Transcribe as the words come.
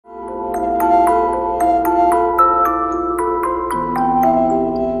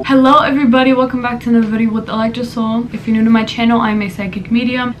Hello everybody, welcome back to another video with ElectraSoul. If you're new to my channel, I'm a psychic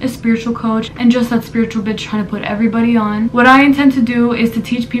medium, a spiritual coach, and just that spiritual bitch trying to put everybody on. What I intend to do is to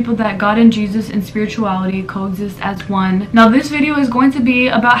teach people that God and Jesus and spirituality coexist as one. Now this video is going to be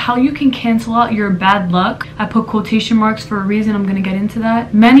about how you can cancel out your bad luck. I put quotation marks for a reason. I'm going to get into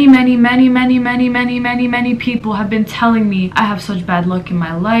that. Many people have been telling me I have such bad luck in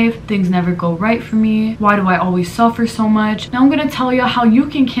my life. Things never go right for me. Why do I always suffer so much? Now I'm going to tell you how you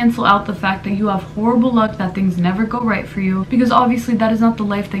can cancel out the fact that you have horrible luck, that things never go right for you, because obviously that is not the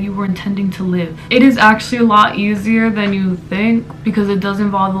life that you were intending to live. It is actually a lot easier than you think because it does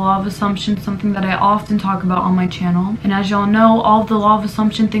involve the law of assumption, something that I often talk about on my channel. And as y'all know, all of the law of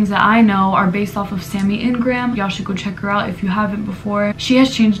assumption things that I know are based off of Sammy Ingram. Y'all should go check her out if you haven't before. She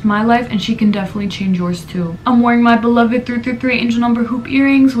has changed my life and she can definitely change yours too. I'm wearing my beloved 333 angel number hoop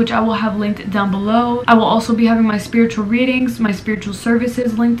earrings, which I will have linked down below. I will also be having my spiritual readings, my spiritual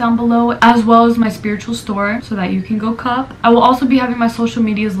services linked down below, as well as my spiritual store so that you can go cop. I will also be having my social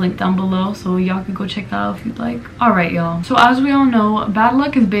medias linked down below, so y'all can go check that out if you'd like. Alright y'all, so as we all know, bad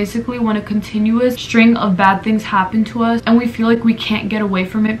luck is basically when a continuous string of bad things happen to us and we feel like we can't get away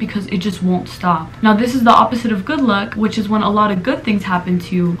from it because it just won't stop. Now this is the opposite of good luck, which is when a lot of good things happen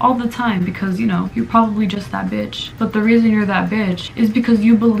to you all the time because, you know, you're probably just that bitch. But the reason you're that bitch is because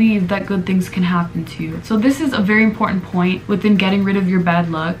you believe that good things can happen to you. So this is a very important point within getting rid of your bad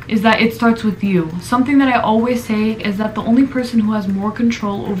luck, is that it starts with you. Something that I always say is that the only person who has more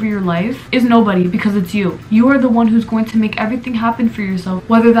control over your life is nobody, because it's you. You are the one who's going to make everything happen for yourself,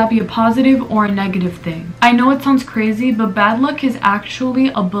 whether that be a positive or a negative thing. I know it sounds crazy, but bad luck is actually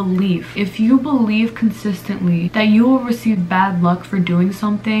a belief. If you believe consistently that you will receive bad luck for doing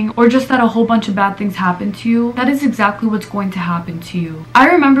something, or just that a whole bunch of bad things happen to you, that is exactly what's going to happen to you. I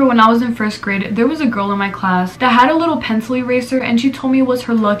remember when I was in first grade, there was a girl in my class that had a little pencil eraser, and she told me it was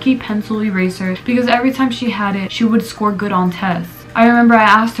her lucky pencil eraser because every time she had it, she would score good on tests. I remember I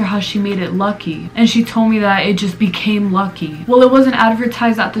asked her how she made it lucky, and she told me that it just became lucky. Well, it wasn't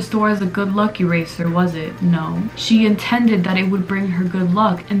advertised at the store as a good luck eraser, was it? No. She intended that it would bring her good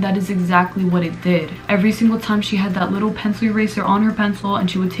luck, and that is exactly what it did. Every single time she had that little pencil eraser on her pencil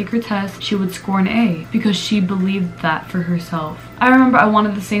and she would take her test, she would score an A because she believed that for herself. I remember I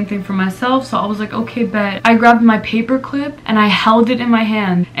wanted the same thing for myself, so I was like, okay, bet. I grabbed my paper clip and I held it in my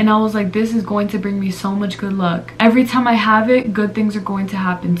hand, and I was like, this is going to bring me so much good luck. Every time I have it, good things are going to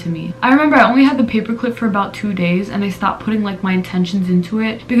happen to me. I remember I only had the paper clip for about 2 days, and I stopped putting like my intentions into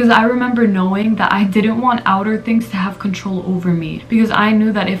it because I remember knowing that I didn't want outer things to have control over me, because I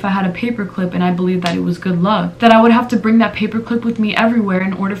knew that if I had a paper clip and I believed that it was good luck, that I would have to bring that paper clip with me everywhere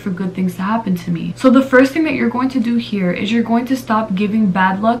in order for good things to happen to me. So the first thing that you're going to do here is you're going to stop giving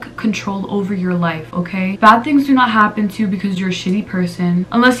bad luck control over your life, okay? Bad things do not happen to you because you're a shitty person,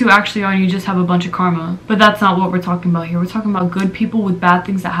 unless you actually are and you just have a bunch of karma. But that's not what we're talking about here. We're talking about good people with bad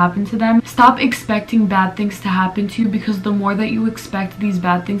things that happen to them. Stop expecting bad things to happen to you, because the more that you expect these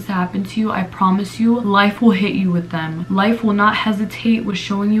bad things to happen to you, I promise you, life will hit you with them. Life will not hesitate with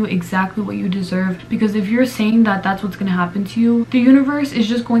showing you exactly what you deserve, because if you're saying that that's what's going to happen to you, the universe is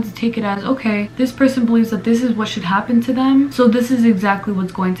just going to take it as, okay, this person believes that this is what should happen to them, so this is exactly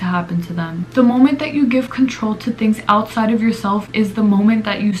what's going to happen to them. The moment that you give control to things outside of yourself is the moment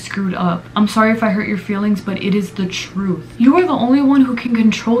that you screwed up. I'm sorry if I hurt your feelings, but it is the truth. You are the only one who can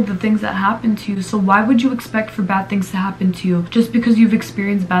control the things that happen to you, so why would you expect for bad things to happen to you? Just because you've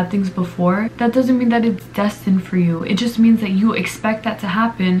experienced bad things before, that doesn't mean that it's destined for you. It just means that you expect that to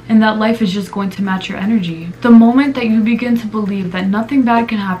happen and that life is just going to match your energy. The moment that you begin to believe that nothing bad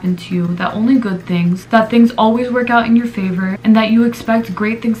can happen to you, that only good things, that things always work out in your favor, and that you expect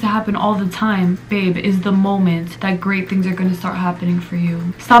great things to happen all the time, babe, is the moment that great things are going to start happening for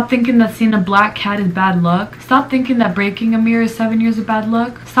you. Stop thinking that seeing a black cat is bad luck. Stop thinking that breaking a mirror is 7 years of bad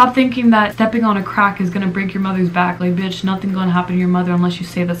luck. Stop thinking that stepping on a crack is going to break your mother's back. Like, bitch, nothing's going to happen to your mother unless you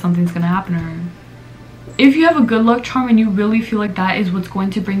say that something's going to happen to her. If you have a good luck charm and you really feel like that is what's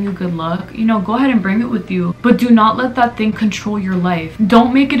going to bring you good luck, you know, go ahead and bring it with you. But do not let that thing control your life.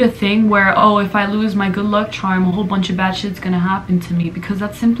 Don't make it a thing where, oh, if I lose my good luck charm, a whole bunch of bad shit's gonna happen to me, because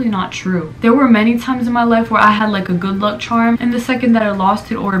that's simply not true. There were many times in my life where I had like a good luck charm, and the second that I lost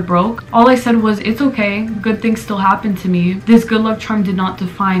it or it broke, all I said was, it's okay, good things still happen to me. This good luck charm did not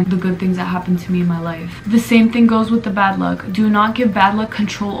define the good things that happened to me in my life. The same thing goes with the bad luck. Do not give bad luck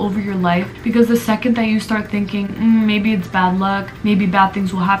control over your life, because the second that you start start thinking, maybe it's bad luck, maybe bad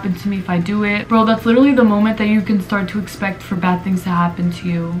things will happen to me if I do it. Bro, that's literally the moment that you can start to expect for bad things to happen to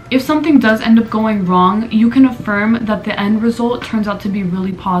you. If something does end up going wrong, you can affirm that the end result turns out to be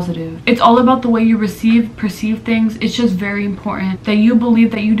really positive. It's all about the way you perceive things. It's just very important that you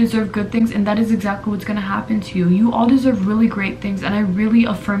believe that you deserve good things, and that is exactly what's gonna happen to you. You all deserve really great things, and I really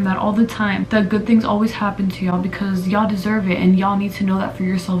affirm that all the time, that good things always happen to y'all because y'all deserve it, and y'all need to know that for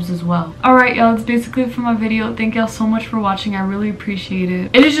yourselves as well. Alright y'all, that's basically it for my video. Thank y'all so much for watching. I really appreciate it.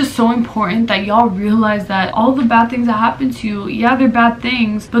 It is just so important that y'all realize that all the bad things that happen to you, yeah, they're bad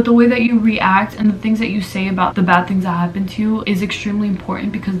things, but the way that you react and the things that you say about the bad things that happen to you is extremely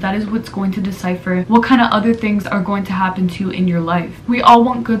important, because that is what's going to decipher what kind of other things are going to happen to you in your life. We all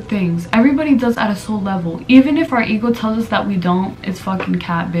want good things. Everybody does at a soul level. Even if our ego tells us that we don't, it's fucking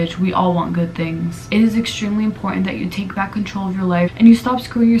cat, bitch. We all want good things. It is extremely important that you take back control of your life and you stop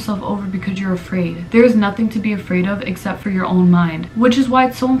screwing yourself over because you're afraid. There is nothing to be afraid of except for your own mind, which is why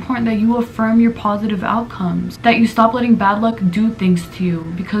it's so important that you affirm your positive outcomes, that you stop letting bad luck do things to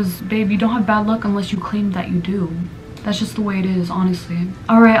you, because babe, you don't have bad luck unless you claim that you do. That's just the way it is, honestly.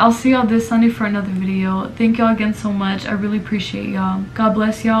 Alright, I'll see y'all this Sunday for another video. Thank y'all again so much. I really appreciate y'all. God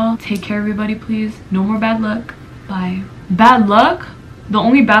bless y'all. Take care, everybody, please. No more bad luck. Bye. Bad luck? The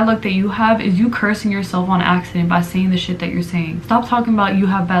only bad luck that you have is you cursing yourself on accident by saying the shit that you're saying. Stop talking about you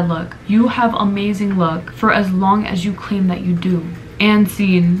have bad luck. You have amazing luck for as long as you claim that you do. And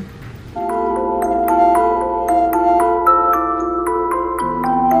scene.